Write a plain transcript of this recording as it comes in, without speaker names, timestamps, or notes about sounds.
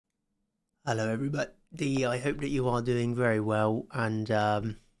Hello everybody, I hope that you are doing very well and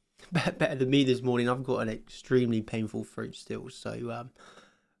better than me this morning. I've got an extremely painful throat still, so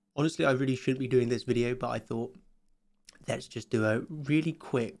honestly I really shouldn't be doing this video, but I thought let's just do a really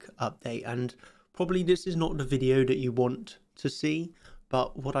quick update. And probably this is not the video that you want to see,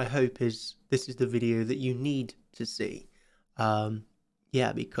 but what I hope is this is the video that you need to see.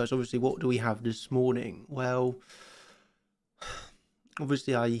 Yeah, because obviously what do we have this morning? Well,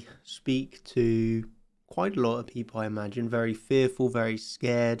 obviously I speak to quite a lot of people, I imagine, very fearful, very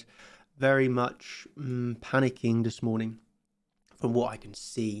scared, very much panicking this morning from what I can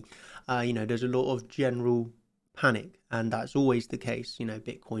see. There's a lot of general panic, and that's always the case.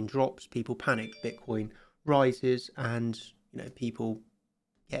 Bitcoin drops, people panic, Bitcoin rises, and people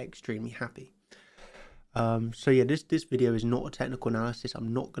get extremely happy. So yeah, this video is not a technical analysis.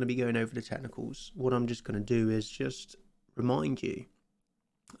 I'm not going to be going over the technicals. What I'm just going to do is just remind you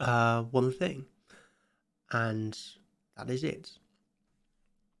one thing, and that is it,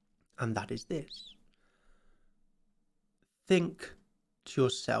 and that is this. Think to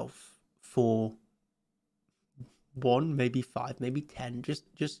yourself for 1, maybe 5, maybe 10, just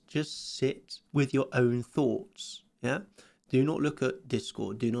sit with your own thoughts. Yeah, do not look at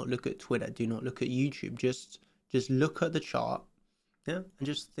Discord, do not look at Twitter, do not look at YouTube. Just look at the chart, yeah, and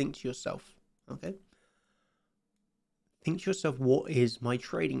just think to yourself. Okay, think to yourself, what is my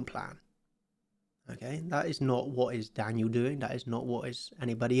trading plan? Okay, that is not what is Daniel doing. That is not what is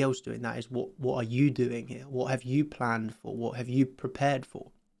anybody else doing. That is what are you doing here? What have you planned for? What have you prepared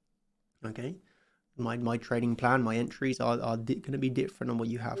for? Okay, my trading plan, my entries are going to be different than what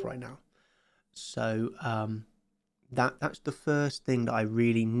you have right now. So that's the first thing that I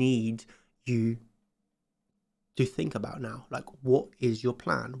really need you to think about now. Like, what is your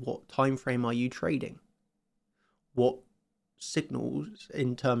plan? What time frame are you trading? What signals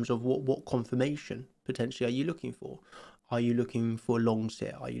in terms of what confirmation potentially are you looking for? Are you looking for longs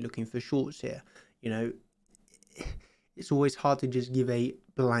here? Are you looking for shorts here? It's always hard to just give a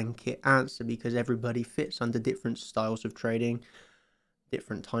blanket answer because everybody fits under different styles of trading,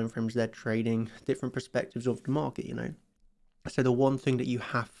 different time frames they're trading, different perspectives of the market. So the one thing that you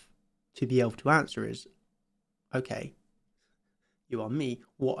have to be able to answer is, okay, you are me,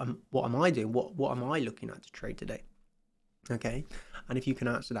 what am I doing? What am I looking at to trade today? Okay, and if you can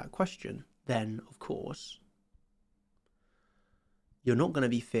answer that question, then of course you're not going to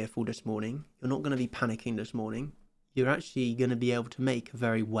be fearful this morning. You're not going to be panicking this morning. You're actually going to be able to make a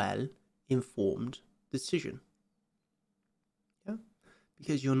very well informed decision. Yeah,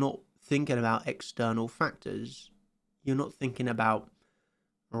 because you're not thinking about external factors. You're not thinking about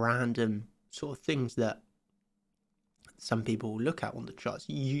random sort of things that some people look at on the charts.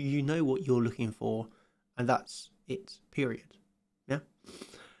 You know what you're looking for, and that's it, period. Yeah,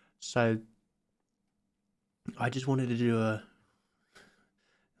 so I just wanted to do a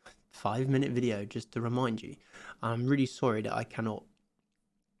 5-minute video just to remind you. I'm really sorry that I cannot.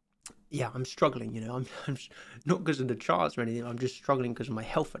 Yeah, I'm struggling. I'm not because of the charts or anything. I'm just struggling because of my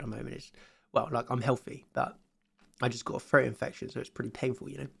health at the moment. It's, well, like, I'm healthy, but I just got a throat infection, so it's pretty painful.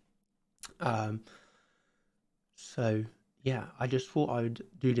 So yeah, I just thought I would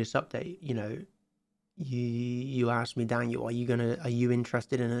do this update. You asked me, Daniel, are you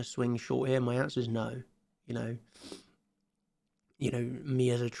interested in a swing short here? My answer is no. Me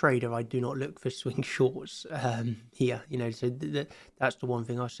as a trader, I do not look for swing shorts here. So that's the one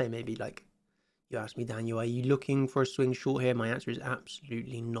thing I'll say. Maybe, like, you asked me, Daniel, are you looking for a swing short here? My answer is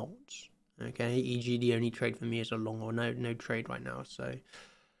absolutely not. Okay, e.g. the only trade for me is a long or no trade right now. So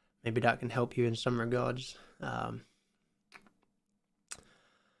maybe that can help you in some regards. But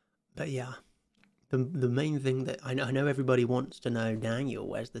yeah, the main thing that I know everybody wants to know, Daniel,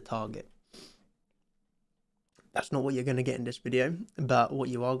 where's the target? That's not what you're going to get in this video, but what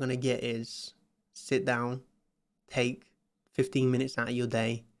you are going to get is sit down, take 15 minutes out of your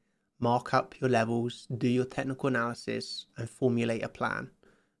day, mark up your levels, do your technical analysis, and formulate a plan.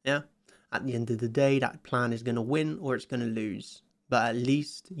 Yeah, at the end of the day, that plan is going to win or it's going to lose, but at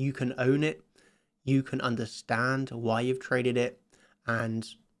least you can own it. You can understand why you've traded it, and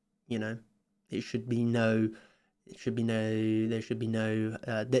there should be no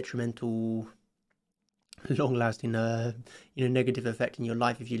detrimental, long-lasting negative effect in your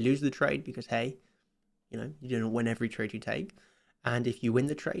life if you lose the trade, because hey, you don't win every trade you take. And if you win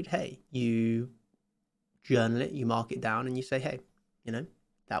the trade, hey, you journal it, you mark it down, and you say, hey,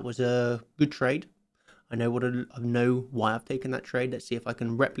 that was a good trade. I know why I've taken that trade. Let's see if I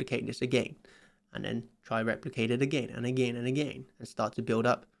can replicate this again, and then try replicate it again and again and again, and start to build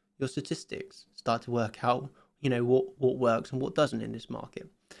up your statistics. Start to work out what works and what doesn't in this market.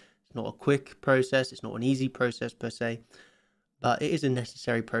 It's not a quick process. It's not an easy process per se, but it is a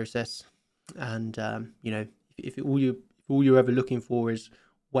necessary process. And you know, if all you're ever looking for is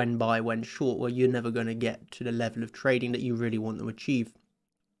when buy, when short, well, you're never going to get to the level of trading that you really want to achieve.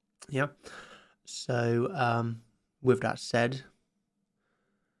 Yeah. So with that said,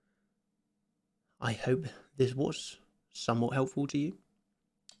 I hope this was somewhat helpful to you.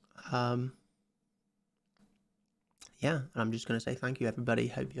 Yeah, and I'm just going to say thank you, everybody.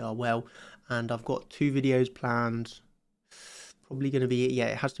 Hope you are well. And I've got 2 videos planned. Probably going to be, yeah,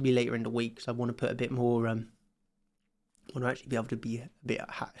 it has to be later in the week, because I want to put a bit more, I want to actually be able to be a bit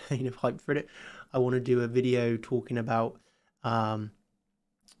hyped for it. I want to do a video talking about,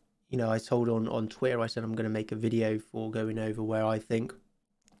 you know, I told on Twitter, I said I'm going to make a video for going over where I think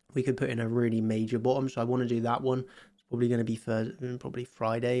we could put in a really major bottom. So I want to do that one. It's probably going to be probably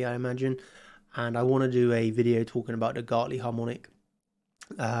Friday, I imagine. And I want to do a video talking about the Gartley harmonic.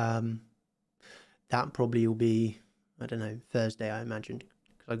 That probably will be, I don't know, Thursday, I imagine.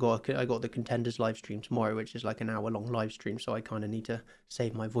 Because I got the Contenders live stream tomorrow, which is like an hour-long live stream. So I kind of need to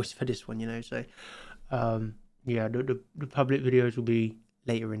save my voice for this one, you know. So, yeah, the public videos will be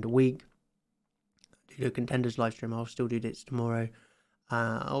later in the week. Do the Contenders live stream. I'll still do this tomorrow.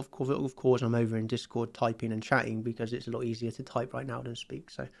 Of course, I'm over in Discord typing and chatting, because it's a lot easier to type right now than speak.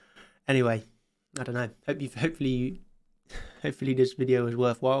 So, anyway, I don't know. Hopefully this video was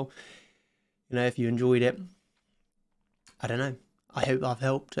worthwhile. You know, if you enjoyed it, I don't know. I hope I've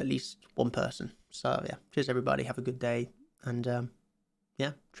helped at least one person. So yeah, cheers everybody. Have a good day, and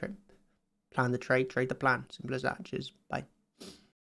yeah, plan the trade, trade the plan. Simple as that. Cheers. Bye.